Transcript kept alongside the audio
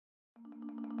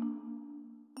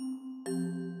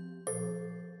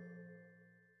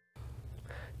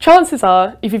Chances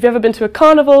are, if you've ever been to a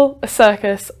carnival, a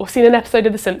circus, or seen an episode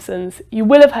of The Simpsons, you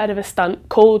will have heard of a stunt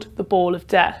called the Ball of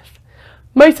Death.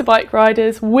 Motorbike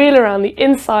riders wheel around the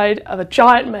inside of a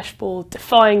giant mesh ball,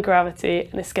 defying gravity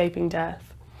and escaping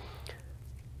death.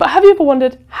 But have you ever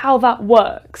wondered how that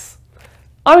works?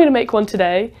 I'm going to make one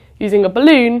today using a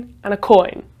balloon and a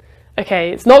coin. Okay,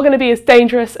 it's not going to be as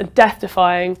dangerous and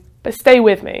death-defying, but stay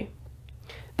with me.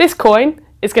 This coin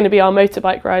is going to be our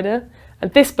motorbike rider,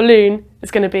 and this balloon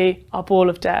is going to be our ball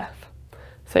of death.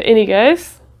 So in he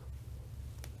goes.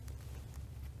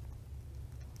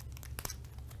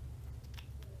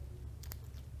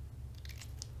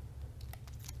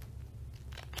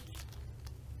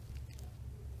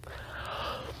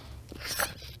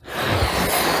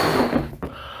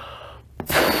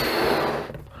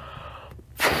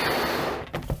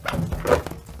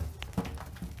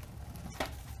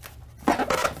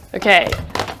 Okay,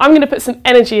 I'm going to put some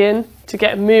energy in to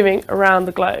get moving around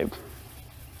the globe.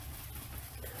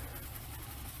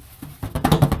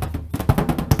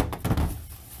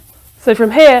 So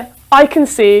from here, I can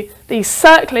see these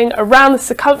circling around the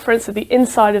circumference of the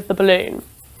inside of the balloon.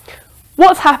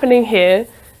 What's happening here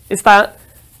is that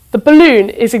the balloon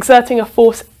is exerting a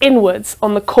force inwards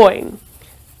on the coin.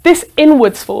 This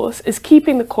inwards force is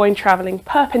keeping the coin travelling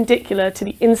perpendicular to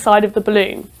the inside of the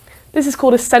balloon. This is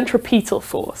called a centripetal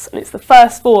force, and it's the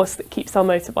first force that keeps our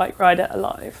motorbike rider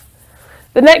alive.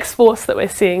 The next force that we're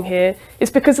seeing here is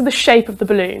because of the shape of the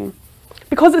balloon.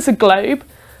 Because it's a globe,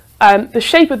 the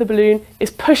shape of the balloon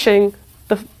is pushing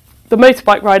the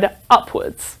motorbike rider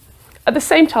upwards. At the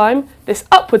same time, this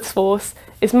upwards force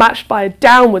is matched by a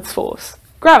downwards force,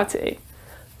 gravity.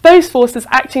 Those forces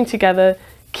acting together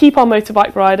keep our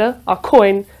motorbike rider, our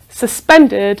coin,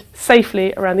 suspended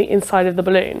safely around the inside of the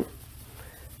balloon.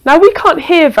 Now we can't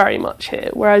hear very much here,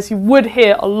 whereas you would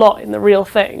hear a lot in the real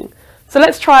thing. So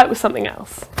let's try it with something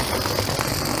else.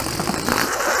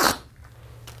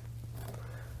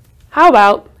 How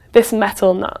about this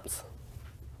metal nut?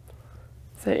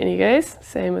 So in he goes,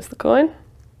 same as the coin.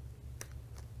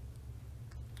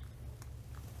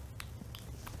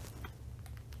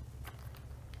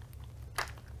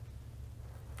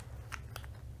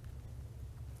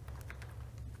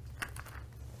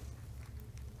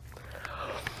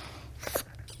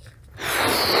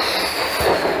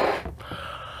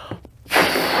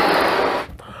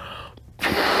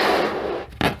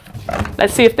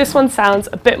 Let's see if this one sounds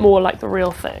a bit more like the real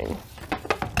thing.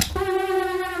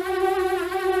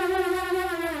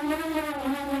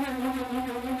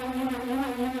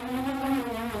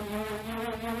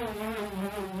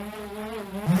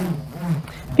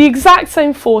 The exact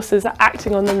same forces are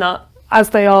acting on the nut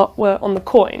as they were on the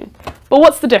coin, but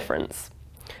what's the difference?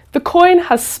 The coin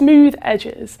has smooth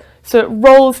edges, so it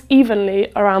rolls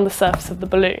evenly around the surface of the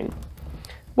balloon,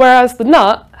 whereas the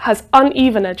nut has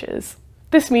uneven edges.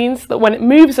 This means that when it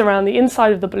moves around the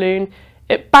inside of the balloon,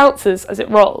 it bounces as it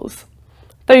rolls.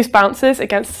 Those bounces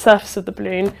against the surface of the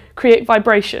balloon create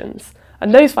vibrations,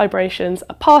 and those vibrations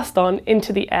are passed on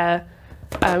into the air,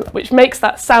 which makes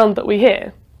that sound that we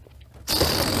hear.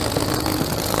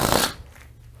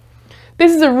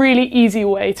 This is a really easy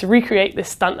way to recreate this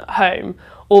stunt at home,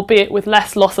 albeit with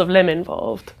less loss of limb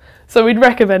involved, so we'd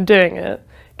recommend doing it.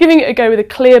 Giving it a go with a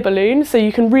clear balloon so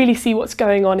you can really see what's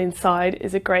going on inside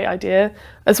is a great idea,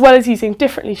 as well as using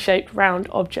differently shaped round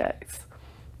objects.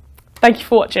 Thank you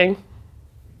for watching.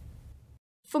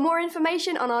 For more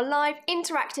information on our live,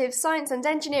 interactive science and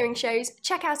engineering shows,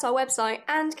 check out our website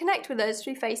and connect with us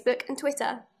through Facebook and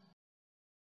Twitter.